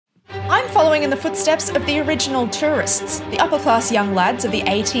I'm following in the footsteps of the original tourists, the upper-class young lads of the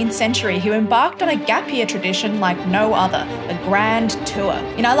 18th century who embarked on a gap year tradition like no other, the Grand Tour.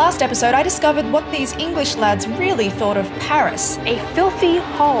 In our last episode, I discovered what these English lads really thought of Paris. A filthy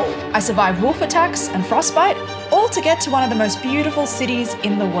hole. I survived wolf attacks and frostbite, all to get to one of the most beautiful cities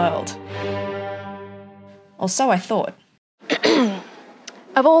in the world. Or so I thought.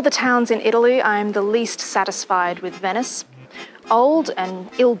 Of all the towns in Italy, I'm the least satisfied with Venice. Old and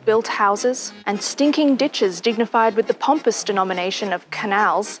ill-built houses, and stinking ditches dignified with the pompous denomination of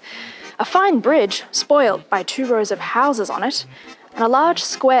canals, a fine bridge spoilt by 2 rows of houses on it, and a large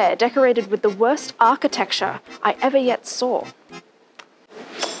square decorated with the worst architecture I ever yet saw.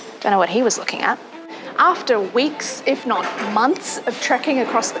 Don't know what he was looking at. After weeks, if not months, of trekking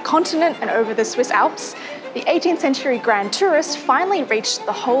across the continent and over the Swiss Alps, the 18th century grand tourist finally reached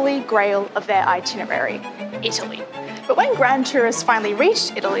the holy grail of their itinerary, Italy. But when grand tourists finally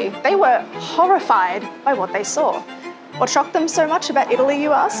reached Italy, they were horrified by what they saw. What shocked them so much about Italy,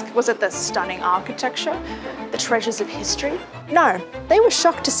 you ask? Was it the stunning architecture? The treasures of history? No, they were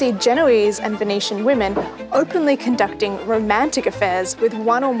shocked to see Genoese and Venetian women openly conducting romantic affairs with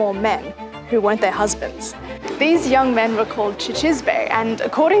one or more men who weren't their husbands. These young men were called cicisbei, and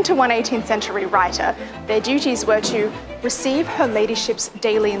according to one 18th century writer, their duties were to receive her ladyship's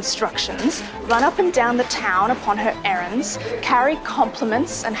daily instructions, run up and down the town upon her errands, carry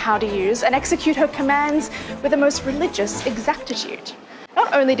compliments and how to use, and execute her commands with the most religious exactitude.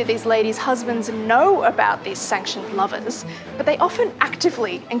 Not only did these ladies' husbands know about these sanctioned lovers, but they often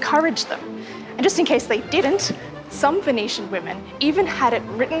actively encouraged them. And just in case they didn't, some Venetian women even had it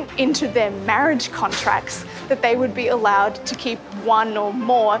written into their marriage contracts that they would be allowed to keep one or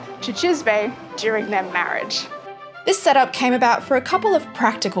more cicisbei during their marriage. This setup came about for a couple of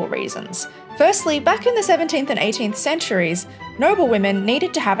practical reasons. Firstly, back in the 17th and 18th centuries, noble women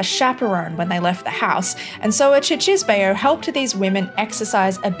needed to have a chaperone when they left the house, and so a cicisbeo helped these women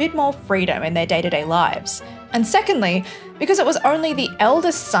exercise a bit more freedom in their day-to-day lives. And secondly, because it was only the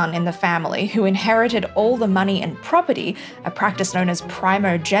eldest son in the family who inherited all the money and property, a practice known as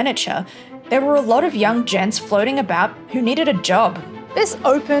primogeniture, there were a lot of young gents floating about who needed a job. This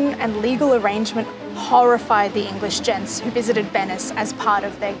open and legal arrangement horrified the English gents who visited Venice as part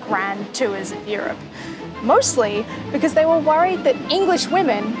of their grand tours of Europe. Mostly because they were worried that English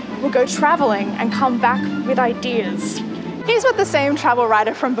women would go travelling and come back with ideas. Here's what the same travel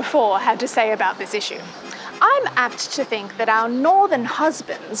writer from before had to say about this issue. I'm apt to think that our northern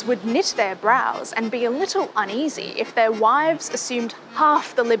husbands would knit their brows and be a little uneasy if their wives assumed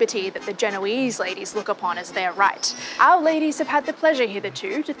half the liberty that the Genoese ladies look upon as their right. Our ladies have had the pleasure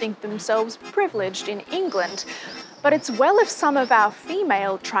hitherto to think themselves privileged in England, but it's well if some of our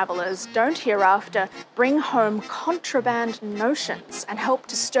female travellers don't hereafter bring home contraband notions and help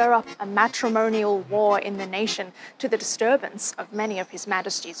to stir up a matrimonial war in the nation to the disturbance of many of His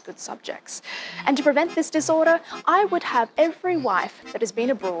Majesty's good subjects. And to prevent this disorder, I would have every wife that has been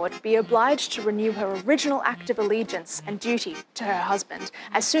abroad be obliged to renew her original act of allegiance and duty to her husband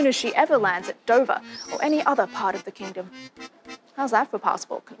as soon as she ever lands at Dover or any other part of the kingdom. How's that for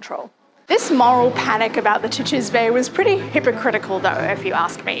passport control? This moral panic about the cicisbei was pretty hypocritical though, if you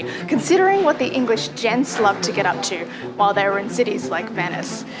ask me, considering what the English gents loved to get up to while they were in cities like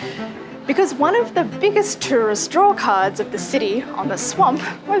Venice. Because one of the biggest tourist draw cards of the city on the swamp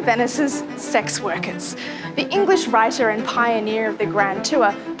were Venice's sex workers. The English writer and pioneer of the Grand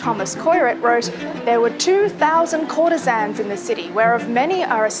Tour, Thomas Coyret, wrote, "There were 2,000 courtesans in the city, whereof many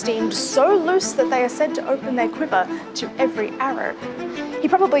are esteemed so loose that they are said to open their quiver to every arrow." He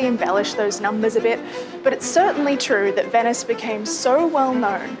probably embellished those numbers a bit, but it's certainly true that Venice became so well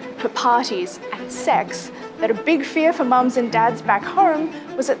known for parties and sex that a big fear for mums and dads back home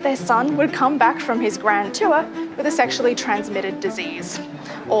was that their son would come back from his grand tour with a sexually transmitted disease.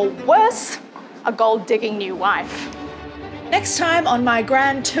 Or worse, a gold-digging new wife. Next time on my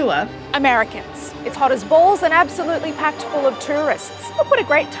grand tour, Americans. It's hot as balls and absolutely packed full of tourists. Look what a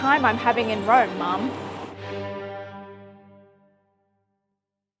great time I'm having in Rome, Mum.